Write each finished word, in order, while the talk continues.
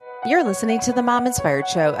You're listening to the Mom Inspired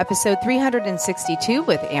Show, episode 362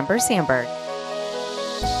 with Amber Sandberg.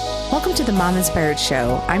 Welcome to the Mom Inspired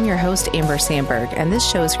Show. I'm your host, Amber Sandberg, and this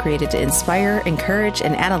show is created to inspire, encourage,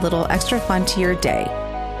 and add a little extra fun to your day.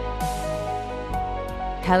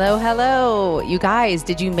 Hello. You guys,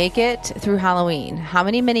 did you make it through Halloween? How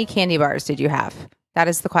many mini candy bars did you have? That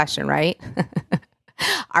is the question, right?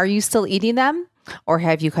 Are you still eating them, or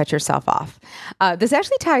have you cut yourself off? This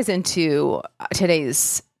actually ties into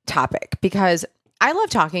today's topic because I love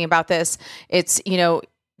talking about this. It's, the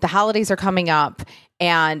holidays are coming up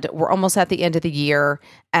and we're almost at the end of the year.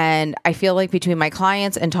 And I feel like between my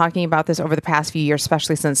clients and talking about this over the past few years,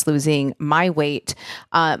 especially since losing my weight,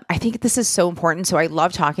 I think this is so important. So I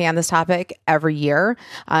love talking on this topic every year.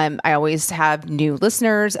 I always have new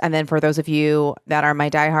listeners. And then for those of you that are my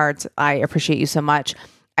diehards, I appreciate you so much.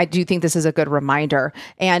 I do think this is a good reminder.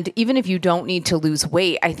 And even if you don't need to lose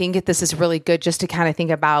weight, I think this is really good just to kind of think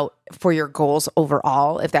about for your goals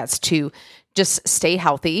overall, if that's to just stay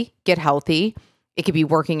healthy, get healthy. It could be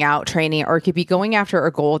working out, training, or it could be going after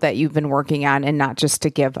a goal that you've been working on and not just to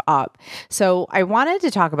give up. So I wanted to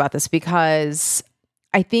talk about this because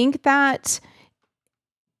I think that,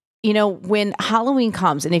 when Halloween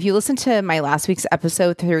comes, and if you listen to my last week's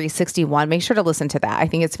episode 361, make sure to listen to that. I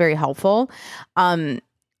think it's very helpful.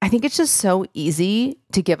 I think it's just so easy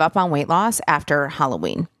to give up on weight loss after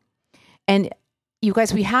Halloween. And you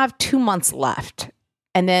guys, we have 2 months left.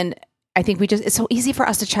 And then I think it's so easy for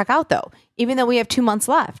us to check out though, even though we have 2 months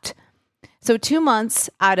left. So 2 months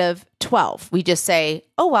out of 12, we just say,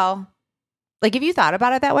 oh, well, like if you thought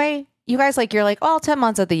about it that way, you guys, you're like, oh, 10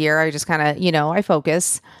 months of the year, I just kind of, I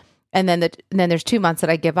focus. And then there's 2 months that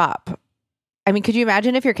I give up. I mean, could you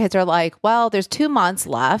imagine if your kids are like, well, there's 2 months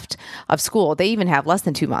left of school. They even have less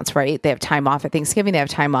than 2 months, right? They have time off at Thanksgiving. They have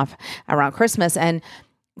time off around Christmas. And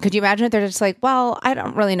could you imagine if they're just like, well, I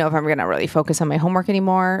don't really know if I'm going to really focus on my homework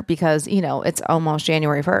anymore because, it's almost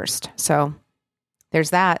January 1st. So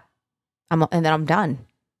there's that. And then I'm done.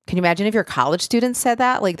 Can you imagine if your college students said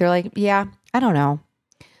that? They're like, yeah, I don't know.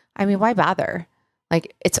 I mean, why bother?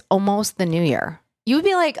 It's almost the new year. You would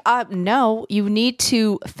be like, no, you need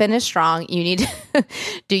to finish strong. You need to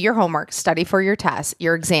do your homework, study for your tests,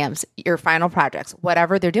 your exams, your final projects,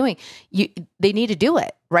 whatever they're doing. They need to do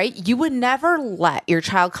it, right? You would never let your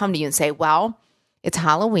child come to you and say, well, it's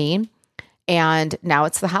Halloween and now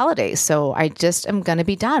it's the holidays. So I just am going to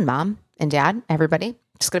be done, Mom and Dad, everybody,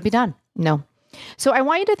 just going to be done. No. So I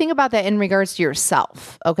want you to think about that in regards to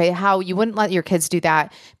yourself, okay? How you wouldn't let your kids do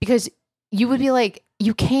that because you would be like,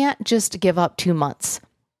 you can't just give up 2 months,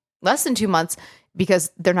 less than 2 months, because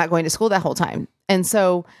they're not going to school that whole time. And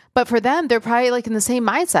so, but for them, they're probably in the same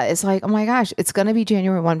mindset. It's like, oh my gosh, it's going to be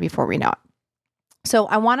January 1 before we know it. So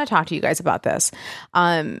I want to talk to you guys about this.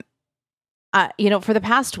 For the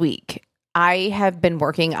past week, I have been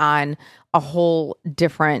working on a whole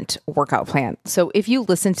different workout plan. So if you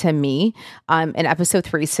listen to me in episode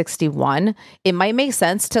 361, it might make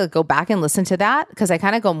sense to go back and listen to that because I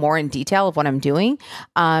kind of go more in detail of what I'm doing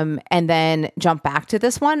and then jump back to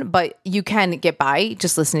this one. But you can get by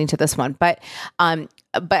just listening to this one. But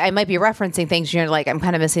I might be referencing things you're like, I'm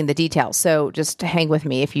kind of missing the details. So just hang with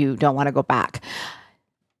me if you don't want to go back.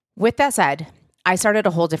 With that said, I started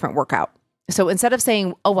a whole different workout. So instead of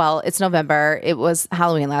saying, oh, well, it's November, it was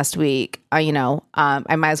Halloween last week, I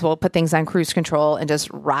might as well put things on cruise control and just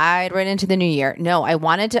ride right into the new year. No, I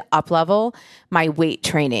wanted to up-level my weight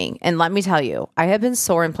training. And let me tell you, I have been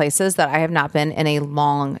sore in places that I have not been in a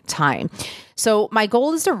long time. So my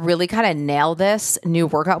goal is to really kind of nail this new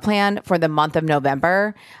workout plan for the month of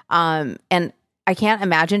November. And I can't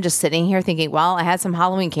imagine just sitting here thinking, well, I had some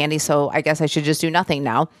Halloween candy, so I guess I should just do nothing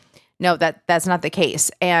now. No, that's not the case.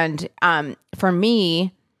 And for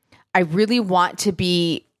me, I really want to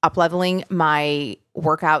be up-leveling my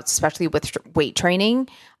workouts, especially with weight training.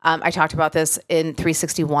 I talked about this in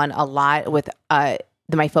 361 a lot with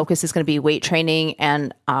my focus is going to be weight training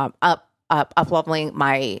and up-leveling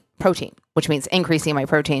my protein, which means increasing my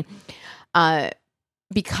protein.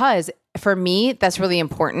 Because for me, that's really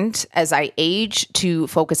important as I age to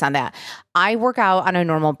focus on that. I work out on a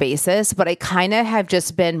normal basis, but I kind of have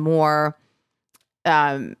just been more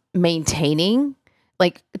maintaining,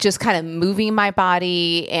 just kind of moving my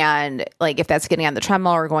body and if that's getting on the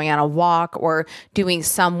treadmill or going on a walk or doing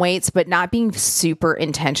some weights, but not being super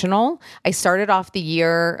intentional. I started off the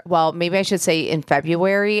year, well, maybe I should say in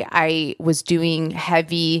February, I was doing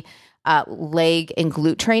heavy leg and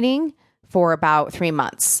glute training for about 3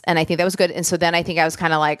 months. And I think that was good. And so then I think I was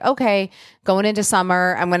kind of like, okay, going into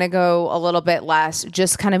summer, I'm going to go a little bit less,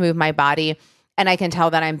 just kind of move my body. And I can tell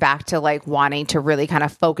that I'm back to wanting to really kind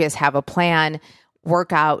of focus, have a plan,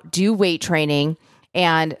 work out, do weight training.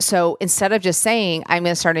 And so instead of just saying, I'm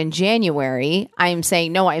going to start in January, I'm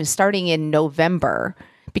saying, no, I'm starting in November,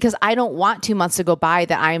 because I don't want 2 months to go by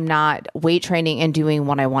that I'm not weight training and doing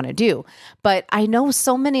what I want to do. But I know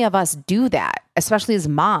so many of us do that, especially as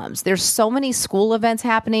moms. There's so many school events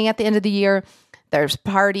happening at the end of the year. There's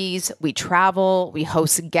parties, we travel, we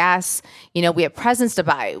host guests, we have presents to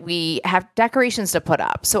buy, we have decorations to put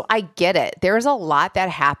up. So I get it. There's a lot that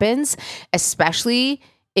happens, especially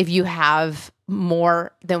if you have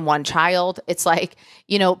more than one child. It's like,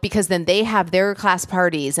 because then they have their class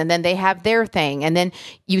parties and then they have their thing. And then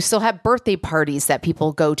you still have birthday parties that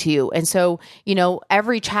people go to. And so,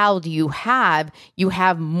 every child you have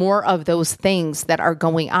more of those things that are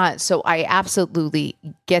going on. So I absolutely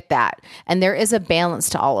get that. And there is a balance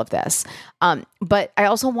to all of this. But I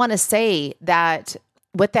also want to say that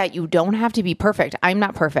with that, you don't have to be perfect. I'm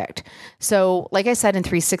not perfect. So like I said in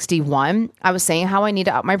 361, I was saying how I need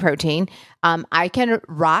to up my protein. I can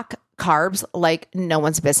rock carbs like no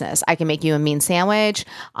one's business. I can make you a mean sandwich.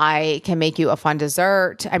 I can make you a fun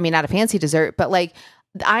dessert. I mean, not a fancy dessert, but like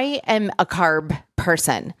I am a carb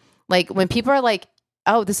person. Like when people are like,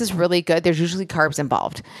 oh, this is really good, there's usually carbs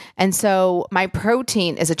involved. And so my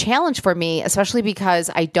protein is a challenge for me, especially because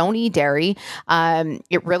I don't eat dairy.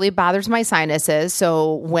 It really bothers my sinuses.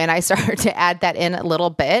 So when I start to add that in a little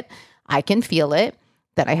bit, I can feel it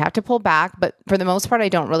that I have to pull back. But for the most part, I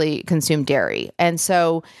don't really consume dairy. And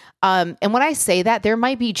so, and when I say that, there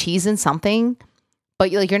might be cheese in something, but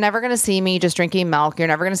you're never going to see me just drinking milk. You're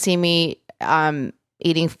never going to see me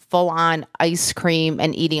eating full on ice cream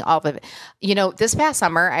and eating all of it. This past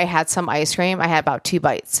summer, I had some ice cream. I had about 2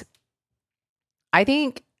 bites. I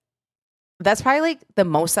think that's probably like the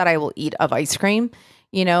most that I will eat of ice cream,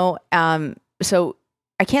 so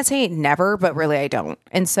I can't say never, but really I don't.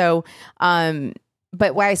 And so,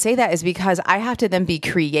 but why I say that is because I have to then be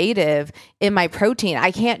creative in my protein. I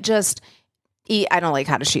can't just eat, I don't like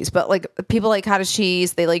cottage cheese, but like people like cottage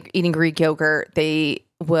cheese, they like eating Greek yogurt. They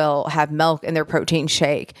will have milk in their protein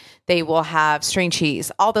shake. They will have string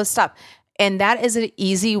cheese, all those stuff. And that is an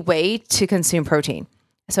easy way to consume protein.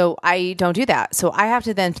 So I don't do that. So I have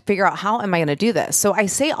to then figure out, how am I going to do this? So I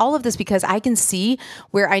say all of this because I can see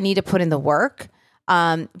where I need to put in the work.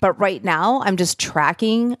 But right now I'm just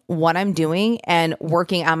tracking what I'm doing and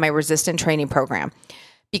working on my resistant training program.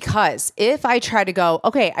 Because if I try to go,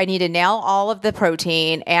 okay, I need to nail all of the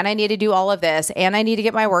protein and I need to do all of this and I need to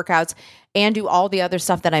get my workouts and do all the other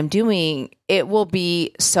stuff that I'm doing, it will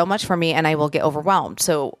be so much for me and I will get overwhelmed.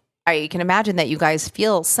 So I can imagine that you guys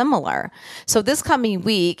feel similar. So this coming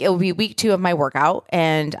week, it will be week 2 of my workout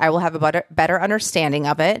and I will have a better understanding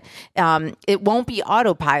of it. It won't be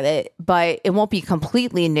autopilot, but it won't be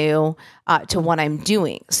completely new to what I'm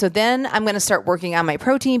doing. So then I'm going to start working on my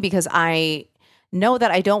protein because I know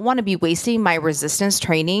that I don't want to be wasting my resistance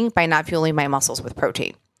training by not fueling my muscles with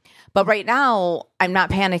protein. But right now, I'm not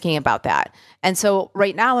panicking about that. And so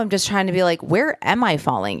right now, I'm just trying to be like, where am I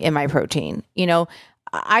falling in my protein?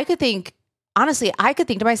 I could think, honestly,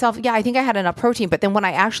 to myself, yeah, I think I had enough protein. But then when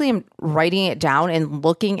I actually am writing it down and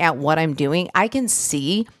looking at what I'm doing, I can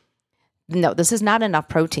see, no, this is not enough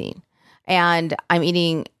protein. And I'm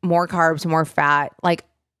eating more carbs, more fat. Like,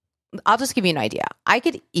 I'll just give you an idea. I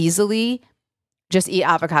could easily just eat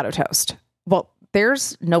avocado toast. Well,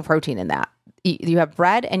 there's no protein in that. You have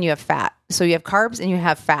bread and you have fat. So you have carbs and you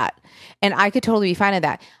have fat. And I could totally be fine with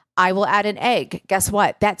that. I will add an egg. Guess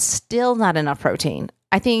what? That's still not enough protein.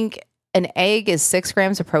 I think an egg is 6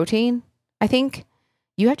 grams of protein. I think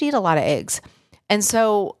you have to eat a lot of eggs. And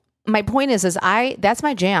so my point is that's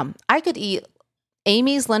my jam. I could eat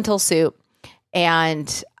Amy's lentil soup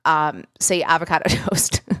and say avocado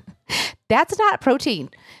toast. That's not protein.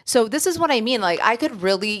 So this is what I mean. Like I could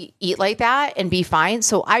really eat like that and be fine.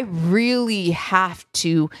 So I really have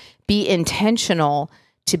to be intentional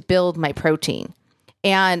to build my protein.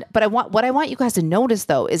 But what I want you guys to notice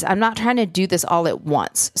though, is I'm not trying to do this all at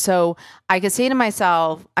once. So I could say to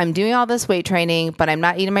myself, I'm doing all this weight training, but I'm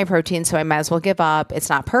not eating my protein. So I might as well give up. It's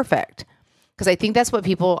not perfect. Because I think that's what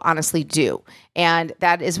people honestly do. And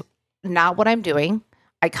that is not what I'm doing.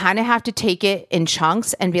 I kind of have to take it in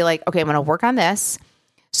chunks and be like, okay, I'm going to work on this.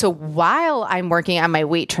 So while I'm working on my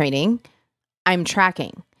weight training, I'm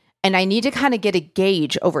tracking. And I need to kind of get a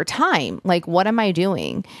gauge over time. Like, what am I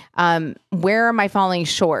doing? Where am I falling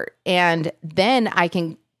short? And then I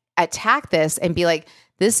can attack this and be like,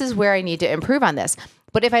 this is where I need to improve on this.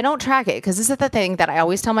 But if I don't track it, because this is the thing that I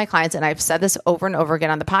always tell my clients, and I've said this over and over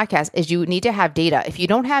again on the podcast, is you need to have data. If you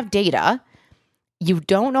don't have data, you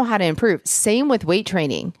don't know how to improve. Same with weight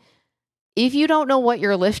training. If you don't know what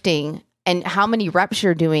you're lifting, and how many reps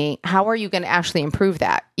you're doing, how are you going to actually improve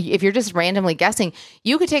that? If you're just randomly guessing,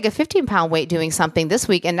 you could take a 15-pound weight doing something this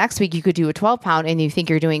week, and next week you could do a 12-pound and you think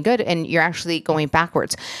you're doing good and you're actually going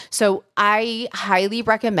backwards. So I highly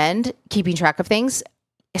recommend keeping track of things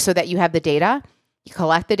so that you have the data, you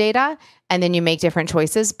collect the data, and then you make different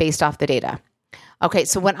choices based off the data. Okay,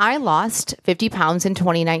 so when I lost 50 pounds in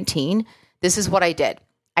 2019, this is what I did.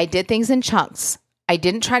 I did things in chunks. I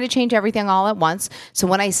didn't try to change everything all at once. So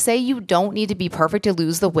when I say you don't need to be perfect to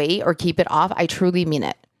lose the weight or keep it off, I truly mean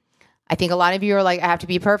it. I think a lot of you are like, I have to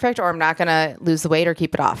be perfect or I'm not going to lose the weight or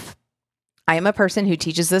keep it off. I am a person who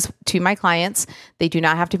teaches this to my clients. They do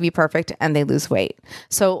not have to be perfect and they lose weight.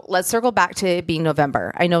 So let's circle back to it being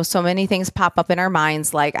November. I know so many things pop up in our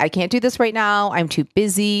minds like, I can't do this right now. I'm too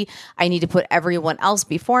busy. I need to put everyone else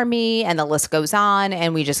before me. And the list goes on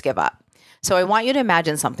and we just give up. So I want you to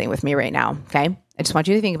imagine something with me right now. Okay. I just want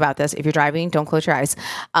you to think about this. If you're driving, don't close your eyes.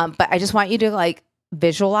 But I just want you to like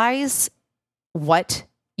visualize what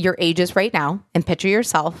your age is right now and picture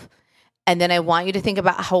yourself. And then I want you to think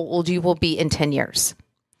about how old you will be in 10 years.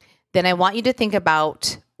 Then I want you to think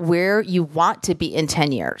about where you want to be in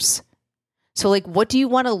 10 years. So like, what do you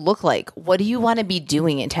want to look like? What do you want to be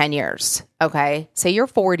doing in 10 years? Okay. Say you're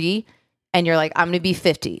 40 and you're like, I'm going to be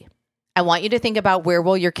 50. I want you to think about where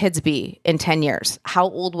will your kids be in 10 years? How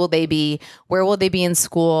old will they be? Where will they be in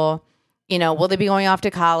school? You know, will they be going off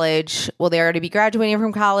to college? Will they already be graduating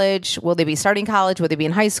from college? Will they be starting college? Will they be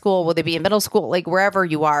in high school? Will they be in middle school? Like wherever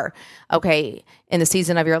you are, okay, in the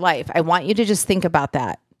season of your life. I want you to just think about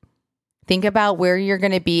that. Think about where you're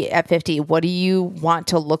going to be at 50. What do you want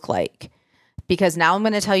to look like? Because now I'm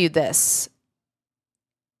going to tell you this.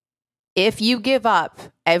 If you give up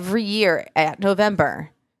every year at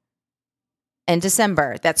November, in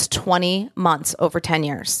December, that's 20 months over 10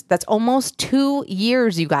 years. That's almost 2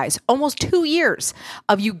 years, you guys. Almost 2 years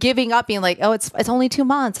of you giving up, being like, oh, it's only 2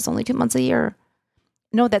 months. It's only 2 months a year.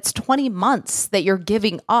 No, that's 20 months that you're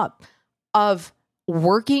giving up of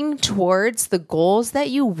working towards the goals that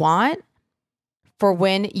you want for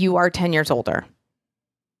when you are 10 years older.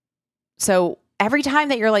 So every time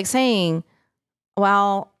that you're like saying,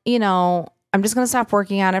 well, you know, I'm just going to stop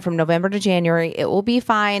working on it from November to January. It will be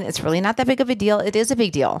fine. It's really not that big of a deal. It is a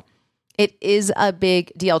big deal. It is a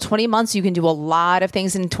big deal. 20 months, you can do a lot of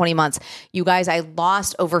things in 20 months. You guys, I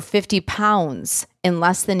lost over 50 pounds in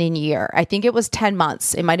less than a year. I think it was 10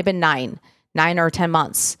 months. It might have been 9 or 10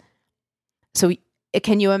 months. So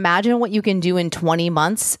can you imagine what you can do in 20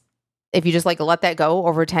 months if you just like let that go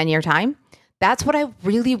over a 10-year time? That's what I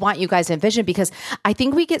really want you guys to envision, because I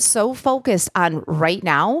think we get so focused on right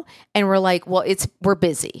now and we're like, well, we're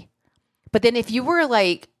busy. But then if you were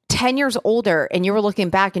like 10 years older and you were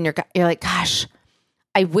looking back and you're like, gosh,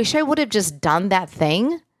 I wish I would have just done that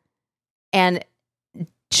thing and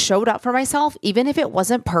showed up for myself, even if it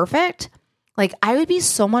wasn't perfect, like I would be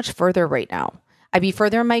so much further right now. I'd be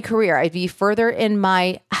further in my career. I'd be further in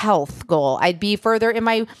my health goal. I'd be further in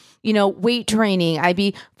my, weight training. I'd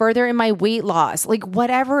be further in my weight loss, like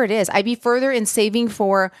whatever it is. I'd be further in saving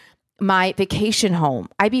for my vacation home.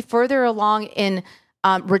 I'd be further along in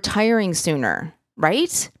retiring sooner,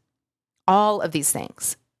 right? All of these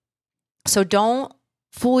things. So don't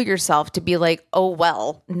fool yourself to be like, oh,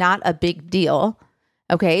 well, not a big deal.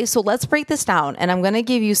 Okay. So let's break this down, and I'm going to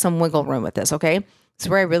give you some wiggle room with this. Okay. This is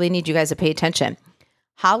where I really need you guys to pay attention.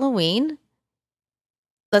 Halloween,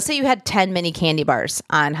 let's say you had 10 mini candy bars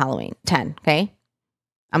on Halloween, 10, okay?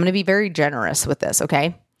 I'm going to be very generous with this,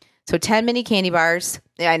 okay? So 10 mini candy bars.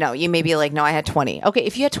 Yeah, I know, you may be like, no, I had 20. Okay,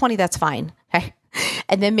 if you had 20, that's fine, okay?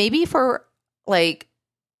 And then maybe for like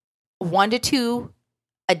 1 to 2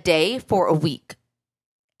 a day for a week.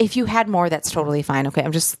 If you had more, that's totally fine, okay?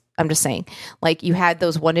 I'm just saying, like you had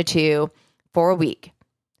those 1 to 2 for a week.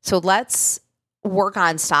 So let's work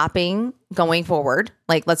on stopping going forward.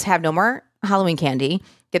 Like, let's have no more Halloween candy.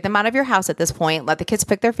 Get them out of your house at this point. Let the kids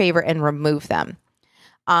pick their favorite and remove them.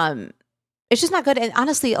 It's just not good. And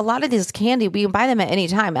honestly, a lot of this candy, we can buy them at any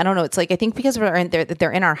time. I don't know. It's like, I think because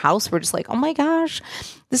they're in our house, we're just like, oh my gosh,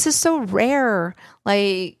 this is so rare.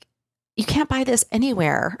 Like, you can't buy this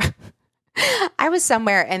anywhere. I was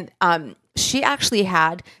somewhere and she actually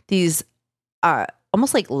had these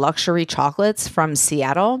almost like luxury chocolates from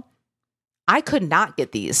Seattle. I could not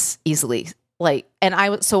get these easily.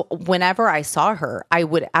 So whenever I saw her, I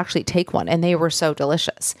would actually take one, and they were so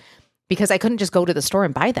delicious because I couldn't just go to the store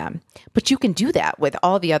and buy them. But you can do that with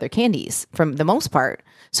all the other candies for the most part.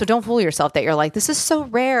 So don't fool yourself that you're like, this is so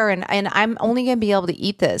rare and I'm only going to be able to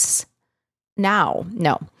eat this now.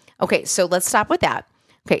 No. Okay. So let's stop with that.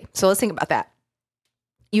 Okay. So let's think about that.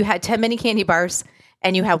 You had 10 mini candy bars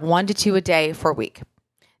and you have 1 to 2 a day for a week.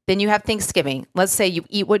 Then you have Thanksgiving. Let's say you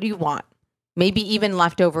eat what you want, maybe even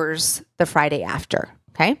leftovers the Friday after.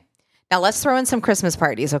 Okay. Now let's throw in some Christmas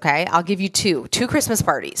parties. Okay. I'll give you two Christmas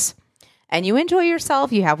parties, and you enjoy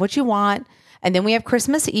yourself. You have what you want. And then we have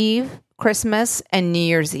Christmas Eve, Christmas, and New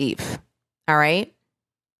Year's Eve. All right.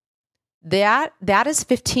 That is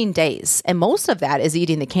 15 days. And most of that is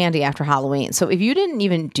eating the candy after Halloween. So if you didn't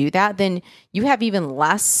even do that, then you have even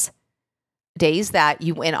less days that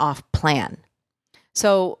you went off plan.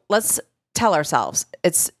 So let's tell ourselves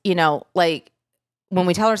it's, like when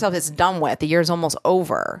we tell ourselves it's done with, the year's almost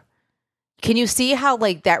over. Can you see how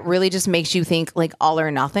like that really just makes you think like all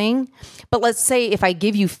or nothing? But let's say if I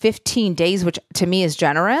give you 15 days, which to me is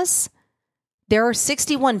generous, there are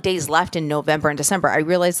 61 days left in November and December. I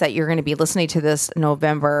realize that you're going to be listening to this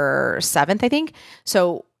November 7th, I think.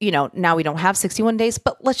 So, now we don't have 61 days,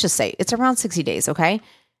 but let's just say it's around 60 days. Okay.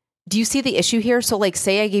 Do you see the issue here? So like,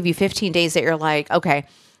 say I gave you 15 days that you're like, okay,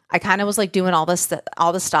 I kind of was like doing all the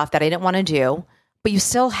stuff that I didn't want to do, but you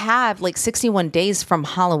still have like 61 days from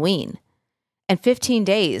Halloween and 15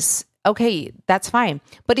 days. Okay, that's fine.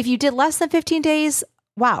 But if you did less than 15 days,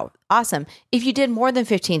 wow, awesome. If you did more than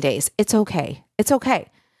 15 days, it's okay. It's okay.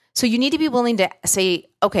 So you need to be willing to say,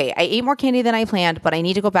 okay, I ate more candy than I planned, but I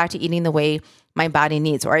need to go back to eating the way my body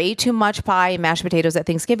needs. Or I ate too much pie and mashed potatoes at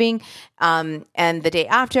Thanksgiving and the day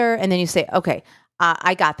after. And then you say, okay,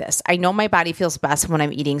 I got this. I know my body feels best when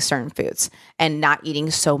I'm eating certain foods and not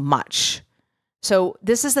eating so much. So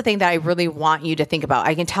this is the thing that I really want you to think about.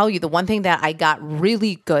 I can tell you the one thing that I got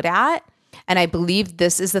really good at, and I believe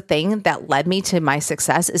this is the thing that led me to my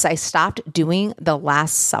success, is I stopped doing the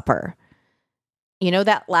Last Supper.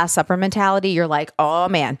 That Last Supper mentality, you're like, oh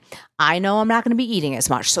man, I know I'm not going to be eating as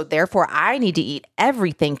much, so therefore I need to eat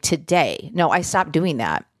everything today. No, I stopped doing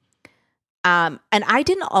that. And I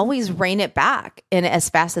didn't always rein it back in as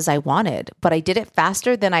fast as I wanted, but I did it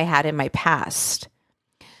faster than I had in my past.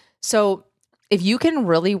 So if you can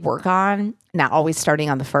really work on not always starting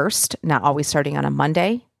on the first, not always starting on a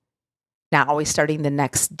Monday, not always starting the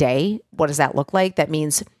next day, what does that look like? That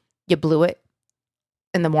means you blew it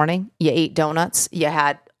in the morning. You ate donuts. You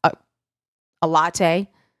had a latte.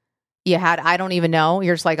 You had, I don't even know.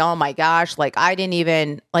 You're just like, oh my gosh, like I didn't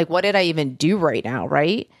even, like, what did I even do right now?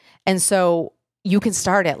 Right. And so you can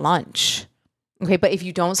start at lunch. Okay. But if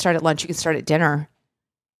you don't start at lunch, you can start at dinner.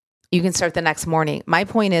 You can start the next morning. My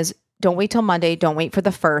point is, don't wait till Monday. Don't wait for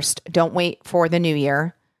the first. Don't wait for the new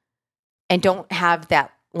year. And don't have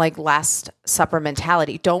that like Last Supper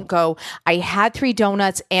mentality. Don't go, I had 3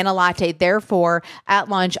 donuts and a latte. Therefore, at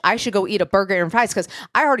lunch, I should go eat a burger and fries because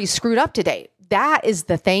I already screwed up today. That is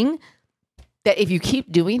the thing that if you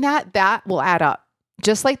keep doing that, that will add up.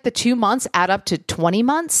 Just like the 2 months add up to 20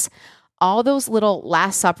 months, all those little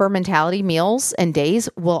Last Supper mentality meals and days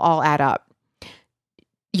will all add up.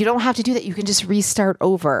 You don't have to do that. You can just restart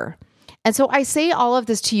over. And so I say all of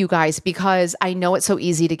this to you guys because I know it's so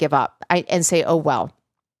easy to give up and say, oh, well.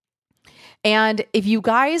 And if you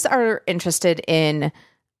guys are interested in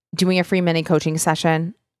doing a free mini coaching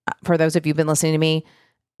session, for those of you who've been listening to me,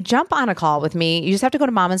 jump on a call with me. You just have to go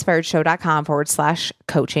to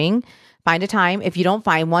mominspiredshow.com/coaching. Find a time. If you don't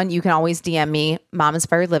find one, you can always DM me, Mom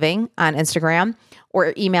Inspired Living on Instagram,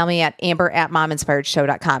 or email me at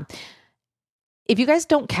amber@mominspiredshow.com. If you guys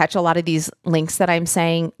don't catch a lot of these links that I'm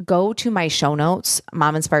saying, go to my show notes,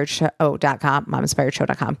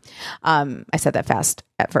 mominspiredshow.com. I said that fast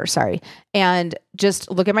at first, sorry. And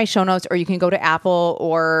just look at my show notes, or you can go to Apple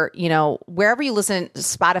or, wherever you listen,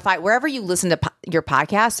 Spotify, wherever you listen to your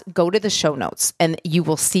podcast, go to the show notes and you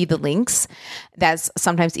will see the links. That's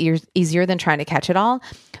sometimes easier than trying to catch it all.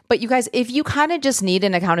 But you guys, if you kind of just need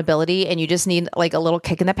an accountability and you just need like a little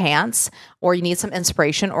kick in the pants, or you need some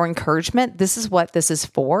inspiration or encouragement, this is what this is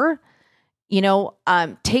for.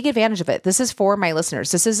 Take advantage of it. This is for my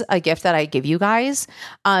listeners. This is a gift that I give you guys.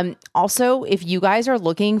 Also, if you guys are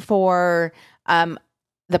looking for the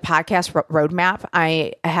podcast roadmap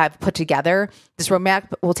I have put together, this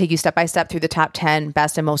roadmap will take you step by step through the top 10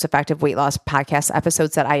 best and most effective weight loss podcast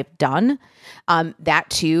episodes that I've done. That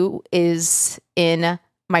too is in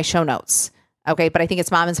my show notes. Okay. But I think it's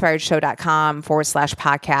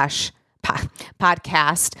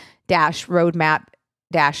mominspiredshow.com/podcast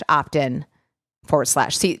roadmap-opt-in /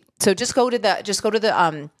 See, so just go to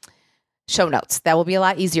the show notes. That will be a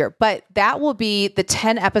lot easier, but that will be the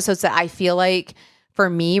 10 episodes that I feel like for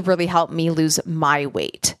me really helped me lose my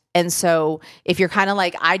weight. And so if you're kind of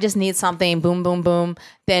like, I just need something, boom, boom, boom,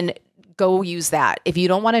 then go use that. If you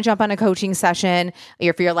don't want to jump on a coaching session, or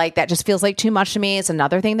if you're like, that just feels like too much to me, it's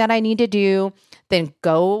another thing that I need to do, then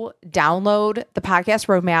go download the podcast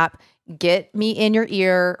roadmap, get me in your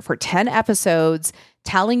ear for 10 episodes,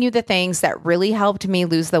 telling you the things that really helped me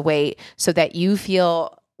lose the weight so that you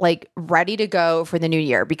feel like ready to go for the new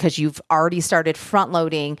year because you've already started front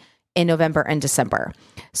loading in November and December.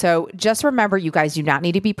 So just remember, you guys do not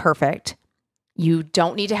need to be perfect. You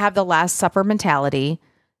don't need to have the Last Supper mentality.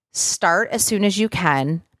 Start as soon as you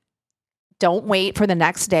can. Don't wait for the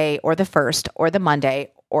next day or the first or the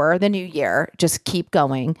Monday or the new year. Just keep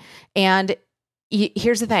going. And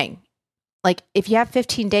here's the thing. Like if you have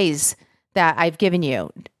 15 days that I've given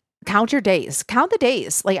you, count your days, count the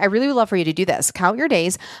days. Like I really would love for you to do this. Count your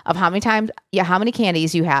days of how many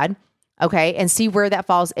candies you had. Okay. And see where that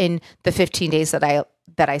falls in the 15 days that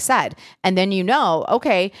I said. And then,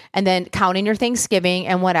 okay. And then count in your Thanksgiving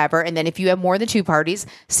and whatever. And then if you have more than 2 parties,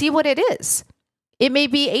 see what it is. It may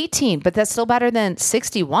be 18, but that's still better than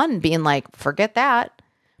 61 being like, forget that.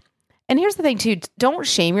 And here's the thing too. Don't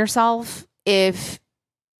shame yourself if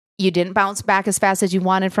you didn't bounce back as fast as you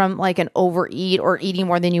wanted from like an overeat or eating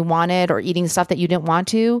more than you wanted or eating stuff that you didn't want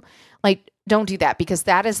to. Like, don't do that because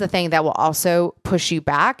that is the thing that will also push you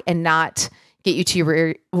back and not get you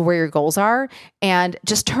to where your goals are, and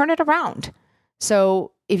just turn it around.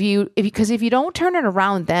 So if you don't turn it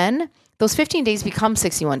around, then those 15 days become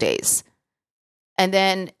 61 days. And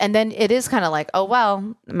then it is kind of like, oh,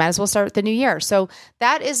 well, might as well start the new year. So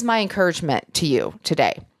that is my encouragement to you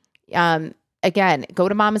today. Again, go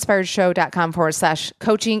to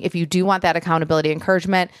mominspiredshow.com/coaching. If you do want that accountability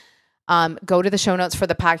encouragement, go to the show notes for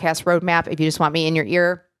the podcast roadmap. If you just want me in your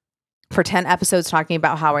ear for 10 episodes talking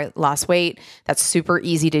about how I lost weight, that's super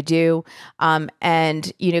easy to do.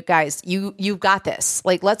 And guys, you've got this.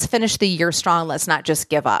 Like, let's finish the year strong. Let's not just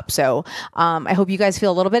give up. So, I hope you guys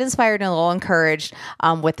feel a little bit inspired and a little encouraged,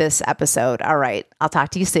 with this episode. All right. I'll talk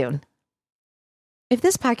to you soon. If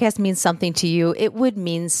this podcast means something to you, it would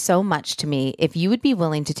mean so much to me if you would be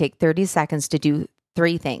willing to take 30 seconds to do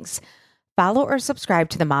 3 things. Follow or subscribe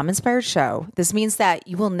to the Mom Inspired Show. This means that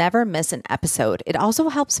you will never miss an episode. It also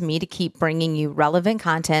helps me to keep bringing you relevant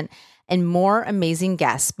content and more amazing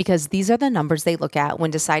guests because these are the numbers they look at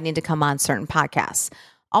when deciding to come on certain podcasts.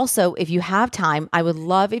 Also, if you have time, I would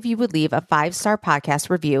love if you would leave a 5-star podcast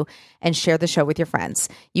review and share the show with your friends.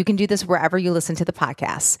 You can do this wherever you listen to the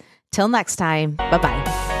podcast. Till next time,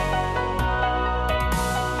 bye-bye.